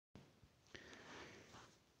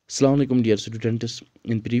Assalamu alaikum dear students.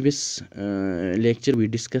 In previous lecture we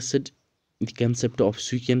discussed the concept of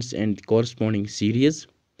sequence and corresponding series.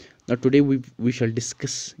 Now today we shall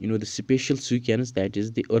discuss the special sequence, that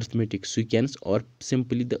is the arithmetic sequence, or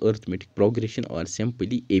simply the arithmetic progression, or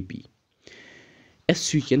simply AP. A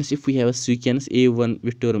sequence, if we have a sequence A1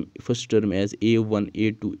 with first term as A1,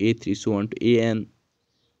 A2, A3, so on to AN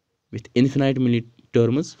with infinite many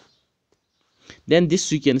terms, then this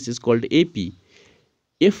sequence is called AP.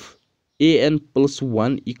 If an plus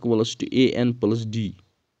 1 equals to an plus d,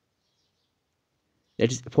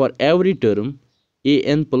 that is for every term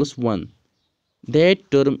an plus 1,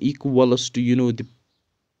 that term equals to the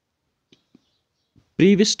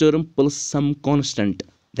previous term plus some constant,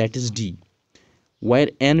 that is d, where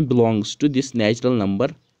n belongs to this natural number,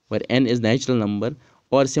 where n is natural number,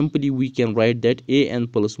 or simply we can write that an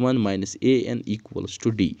plus 1 minus an equals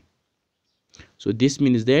to d. So this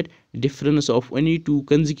means that difference of any two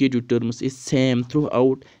consecutive terms is same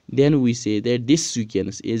throughout. Then we say that this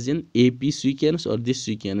sequence is an AP sequence, or this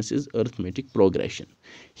sequence is arithmetic progression.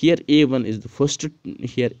 Here A1 is the first,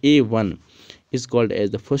 here A1 is called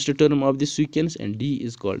as the first term of this sequence, and D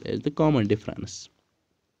is called as the common difference.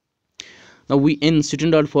 Now we, in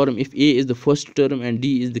standard form, if A is the first term and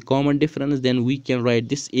D is the common difference, then we can write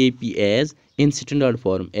this AP as, in standard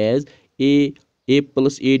form, as a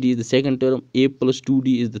plus ad is the second term, a plus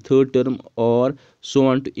 2d is the third term, or so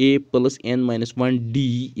on to a plus n minus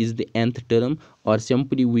 1d is the nth term, or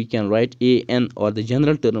simply we can write an, or the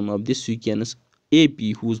general term of this sequence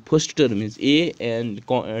AP, whose first term is a and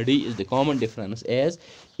d is the common difference, as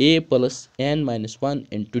a plus n minus 1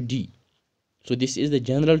 into d. So this is the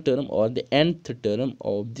general term or the nth term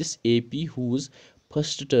of this AP, whose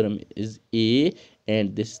first term is a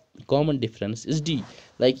and this common difference is d.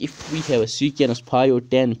 Like if we have a sequence 5,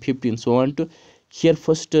 10, 15, so on to, here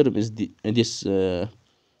first term is this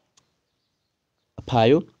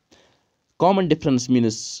 5. Common difference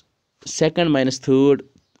means second minus third,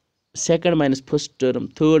 second minus first term,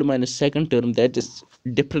 third minus second term, that is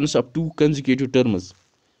difference of two consecutive terms.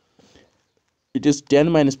 It is 10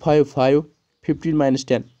 minus 5, 5, 15 minus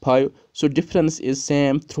 10, 5. So difference is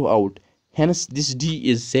same throughout. Hence this d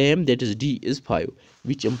is same, that is d is 5,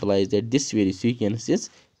 which implies that this very sequence is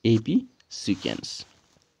AP sequence.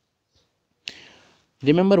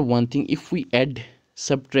 Remember one thing, if we add,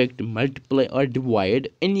 subtract, multiply, or divide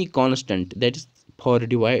any constant, that is for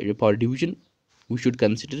division, we should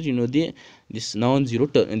consider this non-zero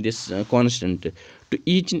term, this constant, to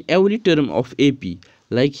each and every term of AP.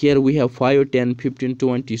 Like here we have 5, 10, 15,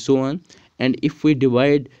 20, so on, and if we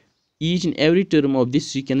divide each and every term of this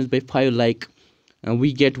sequence by 5, like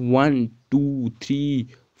we get 1, 2, 3,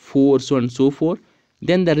 4, so on and so forth,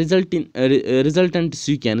 then the resultant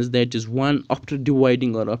sequence, that is 1, after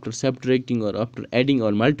dividing or after subtracting or after adding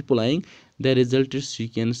or multiplying, the resultant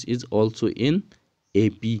sequence is also in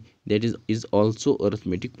AP, that is also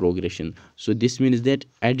arithmetic progression. So this means that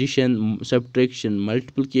addition, subtraction,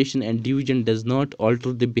 multiplication, and division does not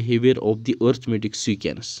alter the behavior of the arithmetic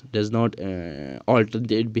sequence, does not alter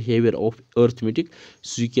the behavior of arithmetic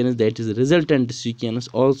sequence, that is resultant sequence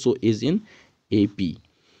also is in AP.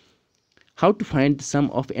 How to find the sum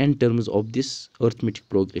of n terms of this arithmetic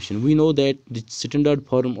progression? We know that the standard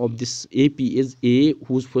form of this AP is a,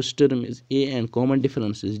 whose first term is a and common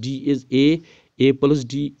difference is d, is a plus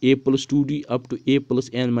d, a plus 2d, up to a plus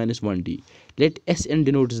n minus 1d. Let Sn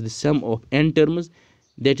denotes the sum of n terms,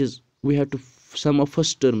 that is we have to sum of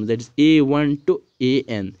first term, that is a1 to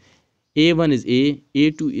an. A1 is a,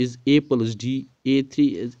 a2 is a plus d,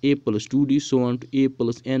 a3 is a plus 2d, so on to a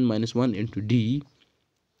plus n minus 1 into d.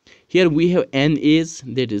 Here we have n a's,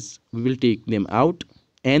 that is we will take them out,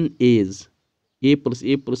 n a's, a plus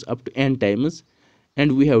up to n times,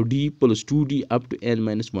 and we have d plus 2d up to n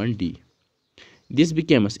minus 1d. This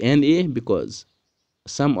becomes na, because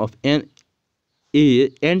sum of n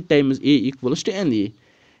times a equals to na,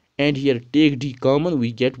 and here take d common,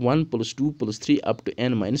 we get 1 plus 2 plus 3 up to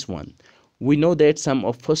n minus 1. We know that sum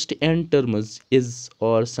of first n terms is,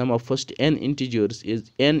 or sum of first n integers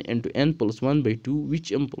is n into n plus 1 by 2,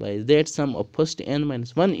 which implies that sum of first n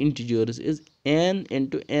minus 1 integers is n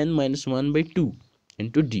into n minus 1 by 2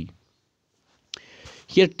 into d.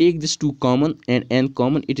 Here take this 2 common and n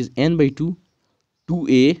common, it is n by 2,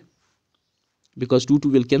 2a, because 2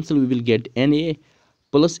 will cancel, we will get na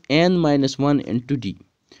plus n minus 1 into d.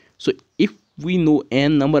 So if we know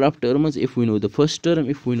n number of terms, if we know the first term,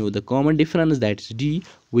 if we know the common difference, that is d,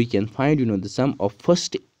 we can find the sum of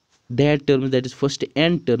first that term, that is first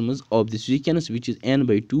n terms of the sequence, which is n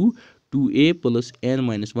by 2, 2a plus n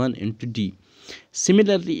minus 1 into d.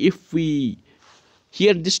 Similarly, if we,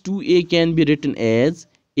 here this 2a can be written as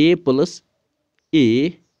a plus a,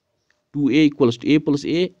 2a equals to a plus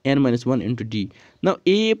a n minus 1 into d. Now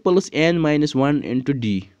a plus n minus 1 into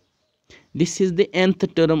d, this is the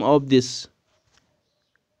nth term of this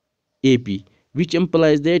AP, which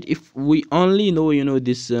implies that if we only know,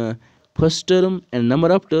 this first term and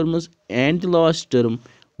number of terms and the last term,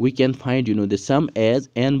 we can find, the sum as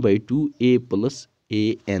n by 2 a plus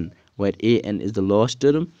a n, where a n is the last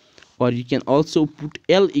term, or you can also put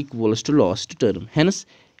L equals to last term. Hence,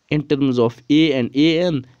 in terms of a and a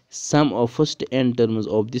n, sum of first n terms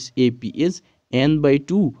of this AP is n by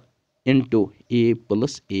 2 into a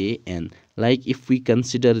plus a n. Like if we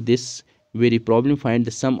consider this very problem, find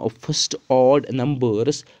the sum of first odd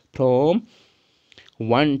numbers from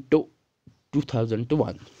 1 to 2000 to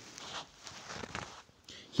 1.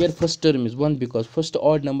 Here first term is 1 because first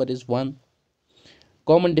odd number is 1.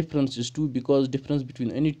 Common difference is 2 because difference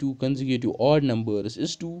between any two consecutive odd numbers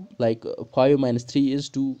is 2. Like 5 minus 3 is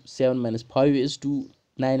 2, 7 minus 5 is 2,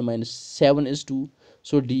 9 minus 7 is 2.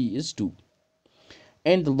 So D is 2.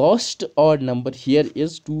 And the last odd number here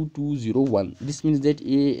is 2201. This means that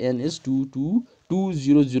an is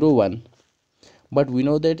 222001. But we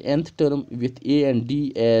know that nth term with a and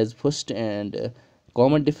d as first and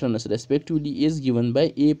common difference respectively is given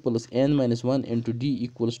by a plus n minus 1 into d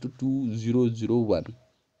equals to 2001.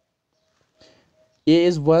 A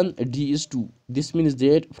is 1, d is 2. This means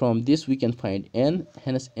that from this we can find n,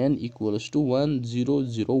 hence n equals to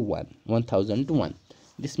 1001 to 1.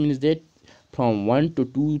 This means that from 1 to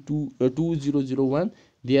 2001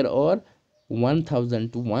 there are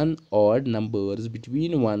 1000 to 1 odd numbers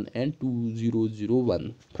between 1 and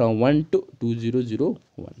 2001, from 1 to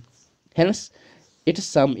 2001. Hence its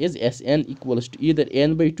sum is Sn equals to either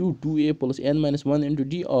n by 2 2a plus n minus 1 into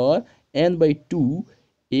d, or n by 2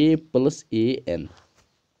 a plus a n.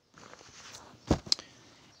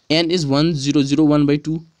 N is 1001 by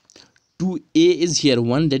 2. 2a is here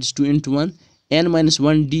 1, that is 2 into 1. N minus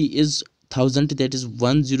 1 d is 1000, that is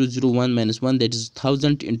 1001 minus 1, that is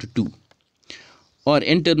 1000 into 2. Or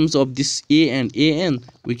in terms of this a and an,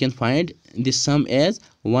 we can find this sum as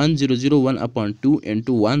 1001 upon 2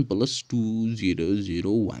 into 1 plus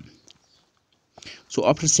 2001. So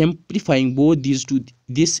after simplifying both these two,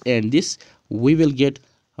 this and this, we will get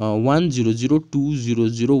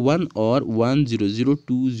 100201 or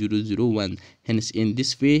 100201. Hence in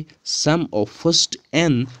this way, sum of first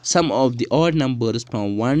n, sum of the odd numbers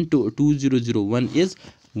from 1 to 2001 is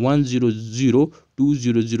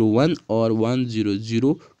 100201 or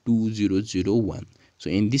 100201. So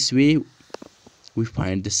in this way we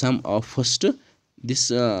find the sum of first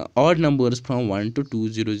this odd numbers from 1 to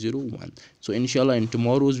 2001. So inshallah in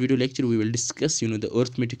tomorrow's video lecture we will discuss the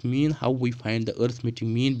arithmetic mean, how we find the arithmetic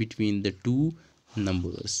mean between the two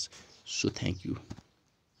numbers. So thank you.